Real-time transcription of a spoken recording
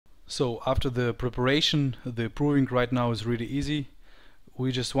So after the preparation, the proving right now is really easy.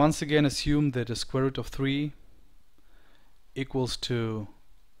 We just once again assume that the square root of 3 equals to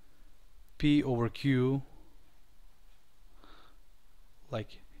p over q,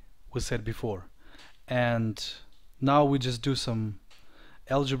 like we said before. And now we just do some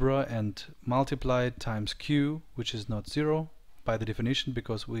algebra and multiply it times q, which is not 0 by the definition,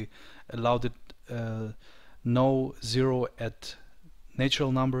 because we allowed it no 0 at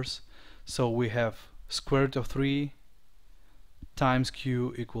natural numbers. So we have square root of 3 times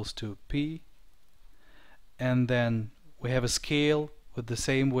q equals to p, and then we have a scale with the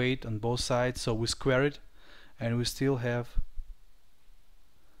same weight on both sides, so we square it and we still have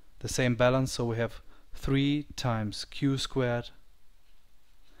the same balance. So we have 3 times q squared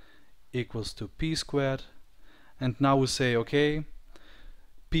equals to p squared. And now we say, okay,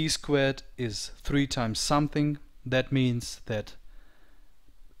 p squared is 3 times something. That means that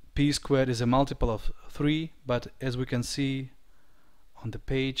p squared is a multiple of 3, but as we can see on the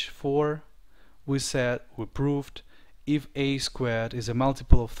page 4, we proved if a squared is a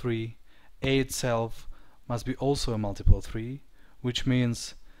multiple of 3, a itself must be also a multiple of 3, which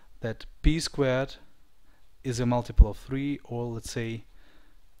means that p squared is a multiple of 3, or let's say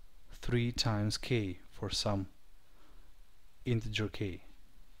 3 times k for some integer k.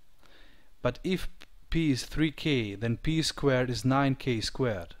 But if p is 3k, then p squared is 9k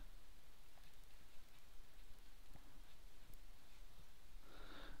squared.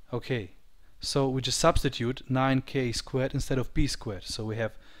 Okay, so we just substitute 9k squared instead of p squared. So we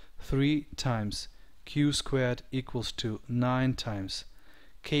have 3 times q squared equals to 9 times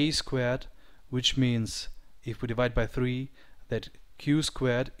k squared, which means if we divide by 3, that q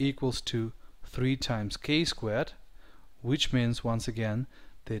squared equals to 3 times k squared, which means once again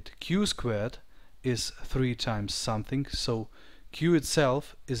that q squared is 3 times something. So q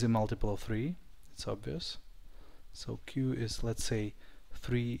itself is a multiple of 3, it's obvious. So q is, let's say,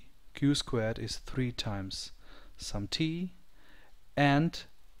 q squared is 3 times some t, and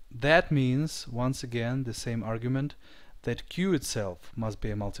that means once again the same argument that q itself must be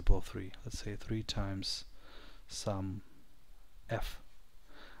a multiple of 3. Let's say 3 times some f.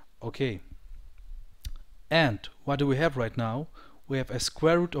 Okay, and what do we have right now? We have a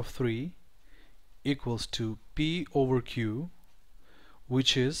square root of 3 equals to p over q,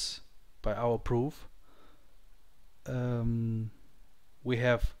 which is, by our proof, we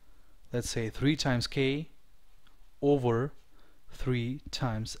have, let's say, 3 times k over 3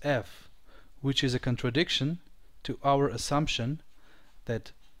 times f, which is a contradiction to our assumption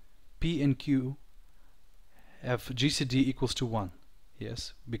that p and q have GCD equals to 1.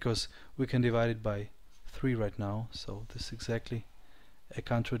 Yes, because we can divide it by 3 right now, so this is exactly a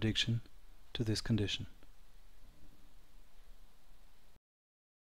contradiction to this condition.